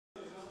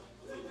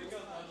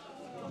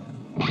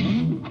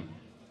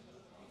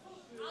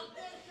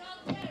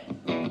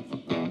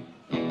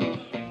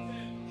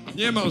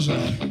Nie może.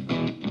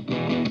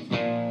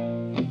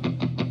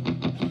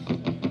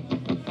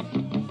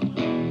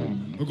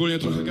 Ogólnie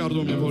trochę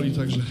gardło mnie boli,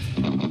 także...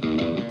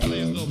 Ale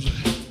jest dobrze.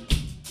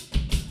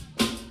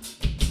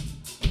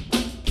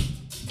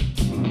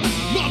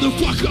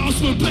 Motherfucker, I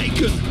smell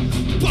bacon.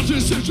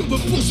 Butter search of a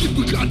pussy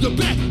behind the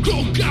back.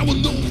 Grown cow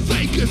and no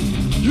faking.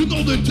 You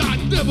know that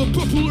I'm never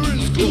popular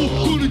in school.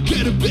 Couldn't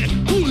get a bit.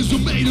 Bullies who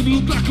made him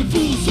look like a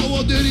fool. So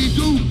what did he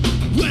do?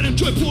 Went and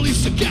joined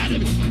police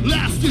academy.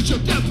 Last ditch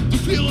attempt to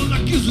feeling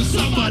like he's with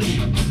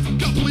somebody.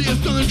 Couple years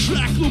down the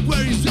track, look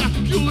where he's at.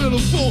 You little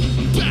fool.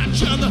 Bad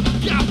channel,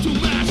 got to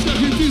match. Now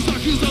he feels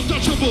like he's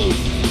untouchable.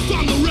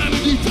 Found the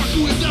remedy,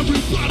 fucking with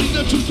everybody.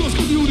 That just lost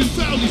community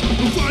values.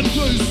 I'm fighting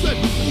for his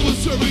sake, over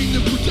serving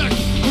and protect.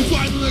 I'm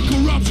fighting the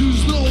corruption,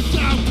 there's no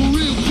time for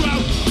real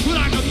crowd. But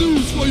I got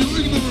news for you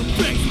ignorant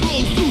pigs.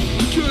 Most do,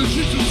 the current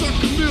shit just suck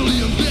a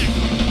million dick.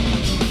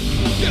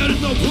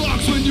 Getting no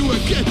blocks when you a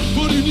kid,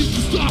 but you need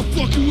to stop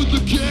fucking with the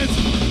kids.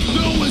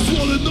 They always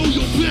wanna know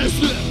your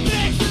business.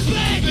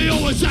 They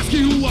always ask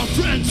you who our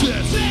friends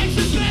is.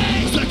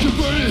 Second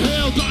burn in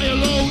hell, die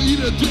alone, eat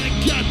a dick,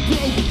 get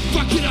broke.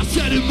 Fuck it, I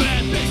said it,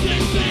 man.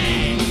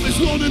 Always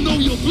wanna know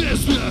your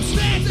business.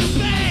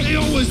 They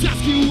always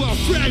ask you who our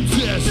friends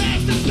is.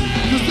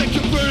 Cause they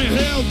can burn in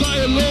hell,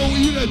 die alone,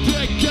 eat a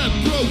dick, get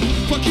broke.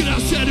 Fuck it, I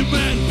said it,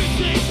 man.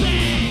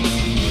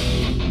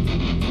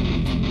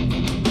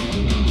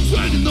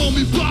 Trying to know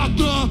me,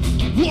 partner.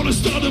 Wanna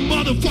start a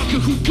motherfucker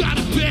who got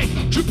it big.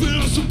 Dripping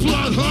on some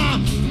blood, huh?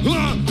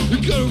 You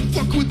gotta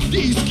fuck with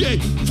these gay.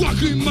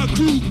 Fucking my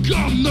crew,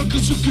 gum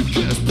knuckles who can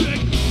kiss big.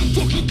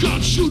 Fucking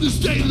gun shooters,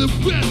 stay in the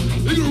bed.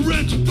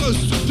 Ignorant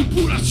first, the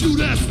put I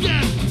shoot ass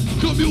dead.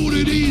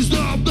 Communities,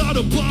 no, I'm not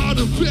a part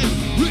of it.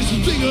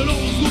 Racist thing at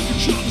all is looking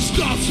trying to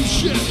start some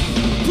shit.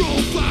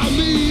 Profile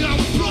me, I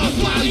will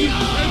profile you.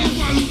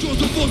 Anyone who draws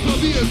the force by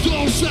me, it's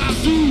all I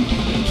do.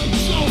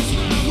 So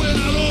when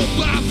I don't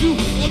buy you,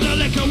 or the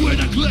liquor when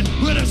I click,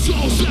 when it's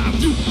all I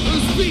do. A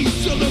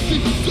speech on the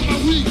feet, to my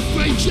weak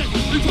paycheck.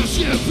 If I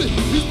share it,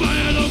 he's my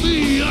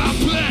enemy, I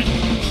bet.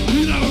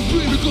 He never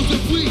breathe because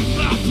they bleed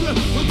my breath.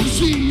 I'm the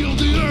sea on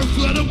the earth,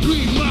 let them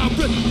breathe my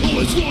breath.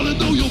 Always wanna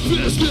know your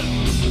business.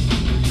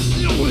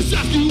 They always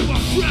ask you who my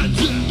friends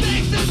is.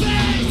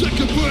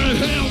 Second burn in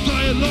hell,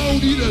 die alone,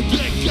 eat a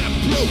dick, get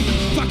broke.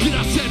 Fuck it,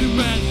 I said it,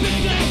 man.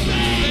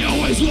 They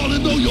always wanna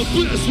know your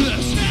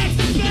business.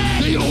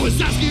 They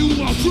always ask you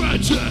who our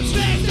friends is.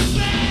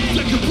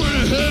 Second burn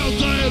in hell,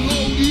 die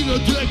alone, eat a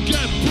dick,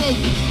 get broke.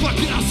 Fuck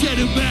it, I said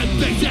it, man.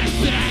 Bang that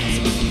back.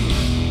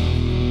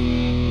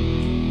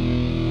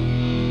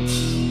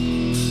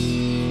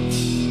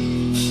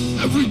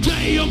 Every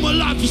day of my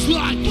life is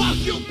like, fuck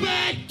you,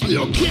 bang. To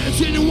your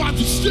kids and your wife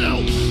is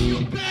still,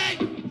 you bang.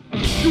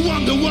 You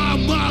wonder why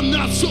I'm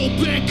not so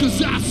big.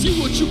 Cause I see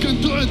what you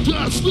can do and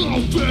that's no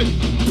big,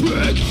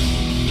 big.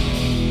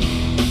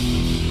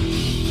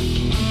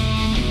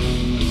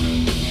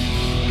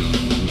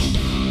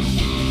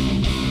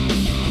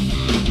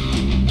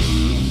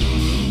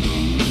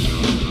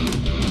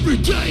 Every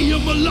day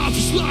of my life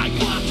is like,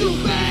 fuck you,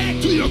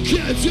 bang. To your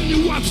kids and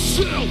your wife is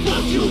still,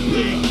 fuck you,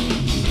 big.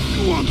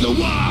 You wonder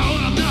why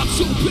I'm not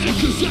so big.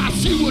 Cause I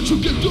see what you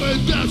can do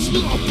and that's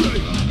not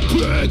big,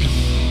 big.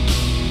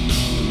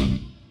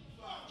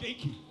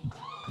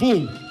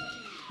 Boom.